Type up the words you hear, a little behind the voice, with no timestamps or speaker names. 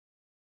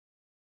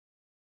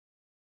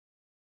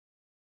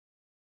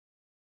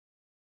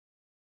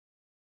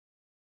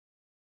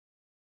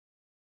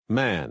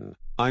Man,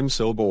 I'm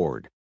so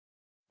bored.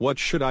 What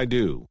should I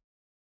do?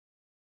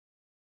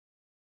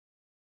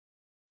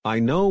 I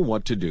know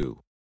what to do.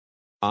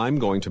 I'm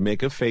going to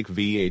make a fake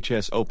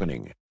VHS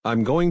opening.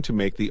 I'm going to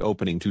make the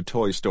opening to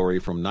Toy Story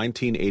from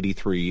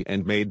 1983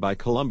 and made by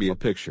Columbia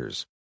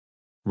Pictures.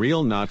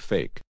 Real, not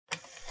fake.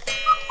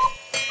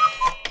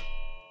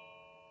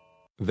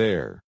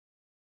 There.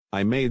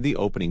 I made the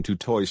opening to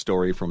Toy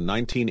Story from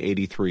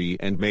 1983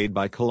 and made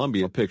by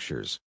Columbia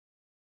Pictures.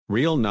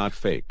 Real, not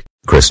fake.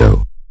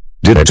 Christo.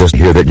 Did I just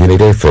hear that you made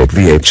a fake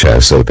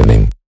VHS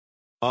opening?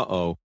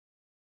 Uh-oh.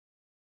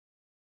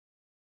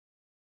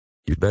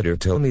 You'd better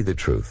tell me the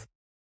truth.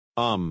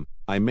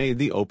 I made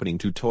the opening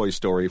to Toy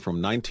Story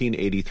from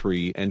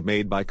 1983 and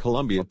made by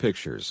Columbia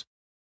Pictures.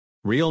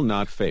 Real,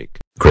 not fake.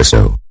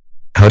 Christo.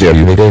 How dare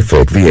you made a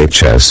fake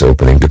VHS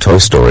opening to Toy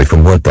Story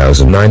from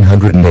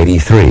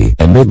 1983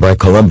 and made by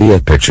Columbia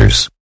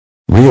Pictures.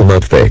 Real,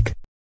 not fake.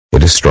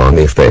 It is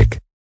strongly fake.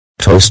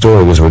 Toy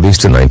Story was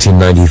released in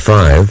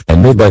 1995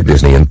 and made by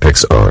Disney and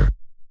Pixar.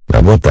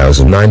 Not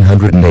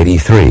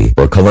 1983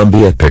 or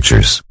Columbia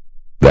Pictures.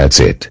 That's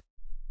it.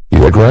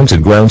 You are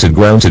grounded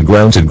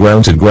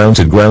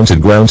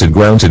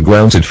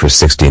for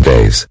 16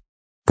 days.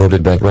 Go to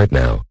bed right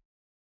now.